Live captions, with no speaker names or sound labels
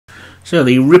So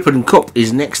the Ripon Cup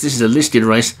is next. This is a listed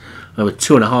race over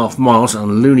 2.5 miles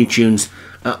on Looney Tunes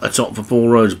at the top for Paul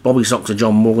Rhodes, Bobby Soxer,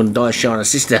 John Morgan, Diashana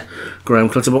Sister, Graham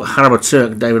Clutterbuck, Harbour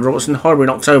Turk, David Robertson, Highbury in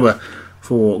October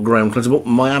for Graham Clutterbuck,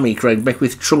 Miami, Craig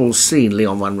Beckwith, Trouble Scene,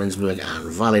 Leon Van Rensburg, and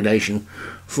Validation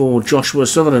for Joshua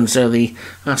Sutherland. So the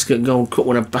Ascot Gold Cup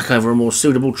winner back over a more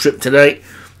suitable trip today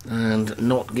and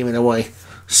not giving away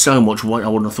so much weight. I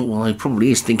wouldn't have thought. Well, he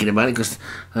probably is thinking about it because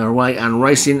they're away and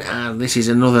racing, and this is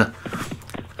another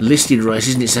listed race,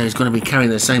 isn't it? So he's going to be carrying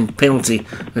the same penalty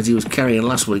as he was carrying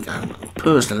last week, and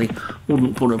personally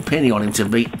wouldn't put a penny on him to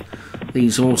beat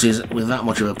these horses with that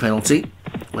much of a penalty.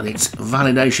 But it's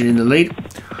Validation in the lead,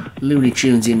 Looney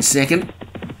Tunes in second,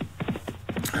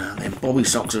 and then Bobby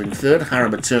Soxer in third,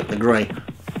 Harbour Turk the Grey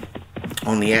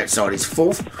on the outside is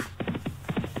fourth.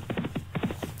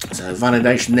 So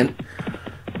Validation then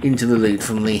into the lead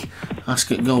from the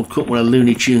Ascot Gold Cup winner,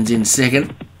 Looney Tunes in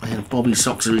second, and Bobby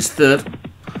Soxer is third,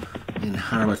 in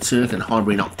Harbour Turk and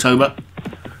Highbury in October.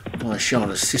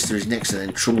 Diashana's Sister is next, and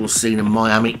then Trouble Scene in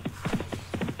Miami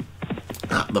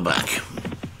at the back.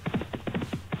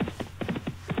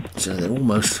 So they're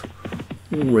almost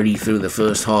already through the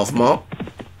first half mark,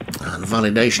 and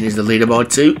Validation is the leader by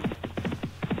 2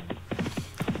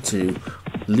 to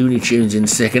Looney Tunes in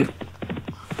second,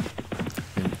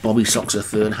 Bobby Soxer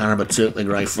third, Harbour Turk the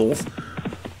Grey fourth,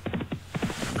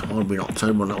 and Highbury in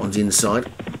October, and that one's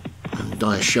inside, and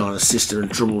Diashana's Sister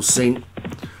and Trouble Scene,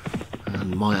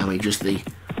 and Miami just the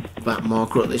back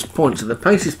marker at this point. So the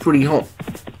pace is pretty hot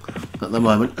at the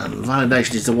moment, and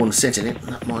Validation is the one setting it, and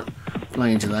that might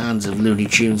play into the hands of Looney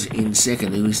Tunes in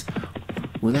second, who is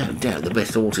without doubt the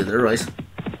best horse in the race.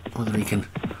 Whether he can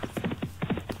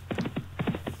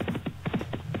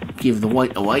give the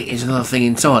weight away is another thing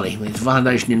entirely. It's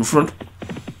Validation in front,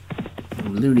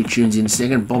 Looney Tunes in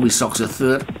second, Bobby Soxer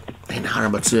third, then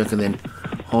Harbour Turk, and then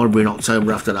Highbury in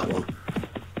October after that one.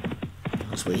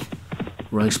 As we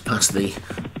race past the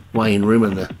weighing room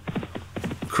and the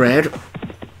crowd,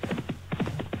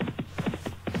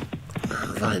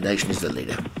 Validation is the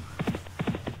leader.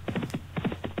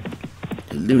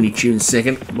 Looney Tunes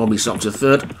second, Bobby Soxer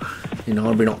third, in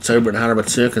Highbury in October and Harbour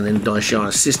Turk, and then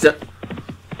Diashana's Sister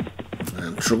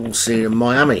and Trouble Scene in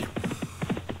Miami.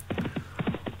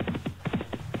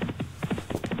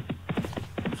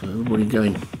 So everybody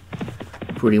going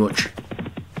pretty much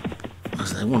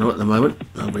as they want to at the moment.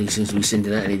 Nobody seems to be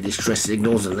sending out any distress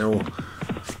signals, and they're all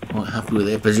quite happy with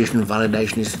their position.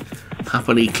 Validation is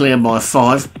happily clear by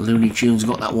 5. Looney Tunes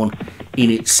got that one in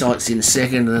its sights in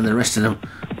second, and then the rest of them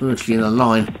virtually in a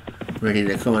line, ready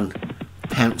to come and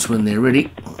pounce when they're ready.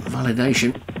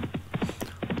 Validation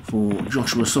for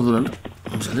Joshua Sutherland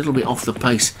was a little bit off the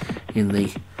pace in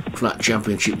the flat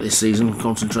championship this season,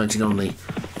 concentrating on the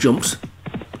jumps.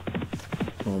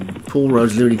 Paul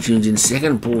Rhodes, Looney Tunes in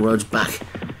second. Paul Rhodes back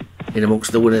in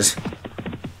amongst the winners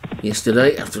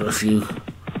yesterday after a few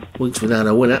weeks without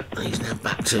a winner. He's now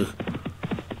back to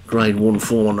Grade 1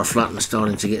 form on the flat and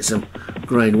starting to get some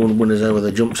Grade 1 winners over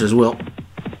the jumps as well,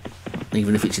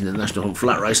 even if it's in the National Hunt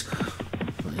Flat race.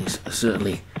 He's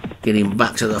certainly getting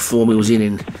back to the form he was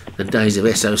in the days of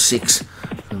SO6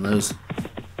 and those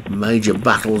major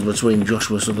battles between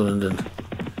Joshua Sutherland and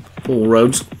Paul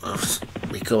Rhodes. It's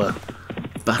become a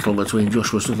battle between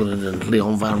Joshua Sutherland and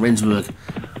Leon Van Rensburg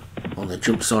on the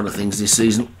jump side of things this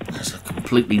season. There's a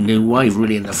completely new wave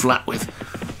really in the flat, with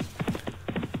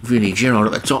Vinnie Gerard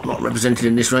at the top, not represented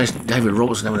in this race. David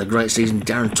Robertson having a great season,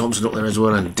 Darren Thompson up there as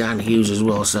well, and Dan Hughes as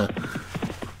well. So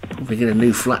probably get a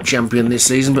new flat champion this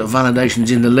season, but Validation's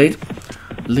in the lead.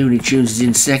 Looney Tunes is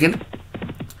in second.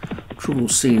 Trouble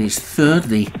Scene is third.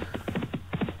 The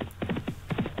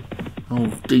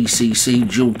old DCC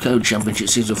dual code championship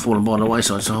seems to have fallen by the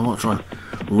wayside, so I might try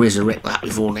and resurrect that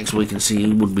before next week and see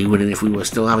who would be winning if we were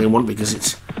still having one, because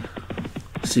it's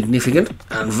significant.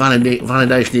 And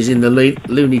Validation is in the lead.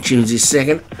 Looney Tunes is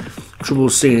second. Trouble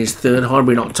Scene is third.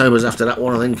 Highbury in October's after that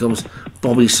one, and then comes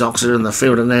Bobby Soxer, and the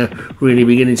field are now really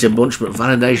beginning to bunch, but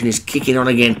Validation is kicking on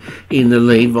again in the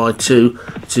lead by 2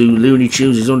 to Looney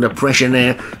Tunes is under pressure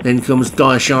now. Then comes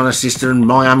Diashana's Sister and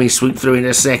Miami sweep through in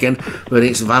a second, but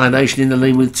it's Validation in the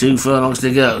lead with 2 furlongs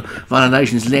to go.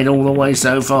 Validation's led all the way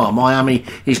so far. Miami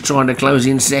is trying to close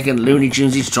in second. Looney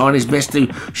Tunes is trying his best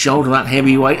to shoulder that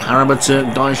heavyweight. Harbour Turk,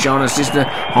 Diashana's Sister,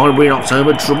 Highbury in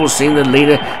October. Trouble Scene, the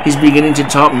leader, is beginning to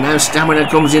top. Now stamina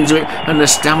comes into it, and the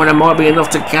stamina might be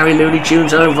enough to carry Looney Tunes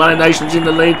Tunes home. Validation's in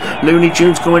the lead. Looney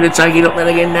Tunes coming to take it up then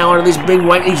again now out of this big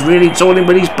weight. He's really toiling,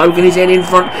 but he's poking his head in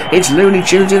front. It's Looney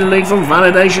Tunes in the lead from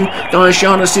Validation.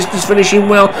 Diashana Sisters finishing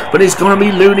well, but it's going to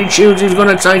be Looney Tunes who's going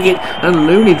to take it, and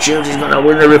Looney Tunes is going to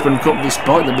win the Ripon Cup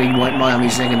despite the big weight. Miami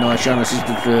second, Diashana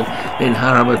Sister third, then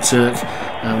Haraba Turk.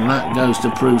 And that goes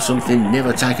to prove something.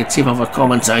 Never take a tip of a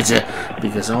commentator,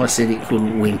 because I said it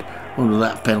couldn't win under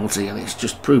that penalty, and it's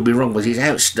just proved me wrong, because he's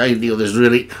outstayed the others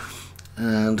really.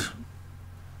 And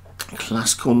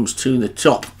class comes to the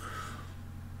top.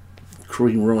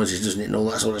 Cream rises, doesn't it, and all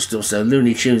that sort of stuff. So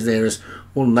Looney Tunes there has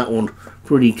won that one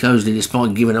pretty cosily,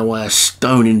 despite giving away a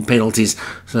stone in penalties.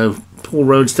 So Paul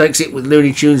Rhodes takes it with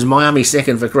Looney Tunes. Miami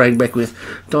second for Craig Beckwith.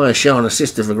 Diashana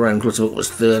Sister for Graham Clutterbuck was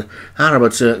third.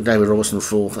 Haraba Turk, David Robertson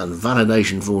fourth, and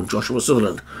Validation for Joshua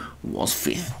Sutherland was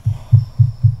fifth.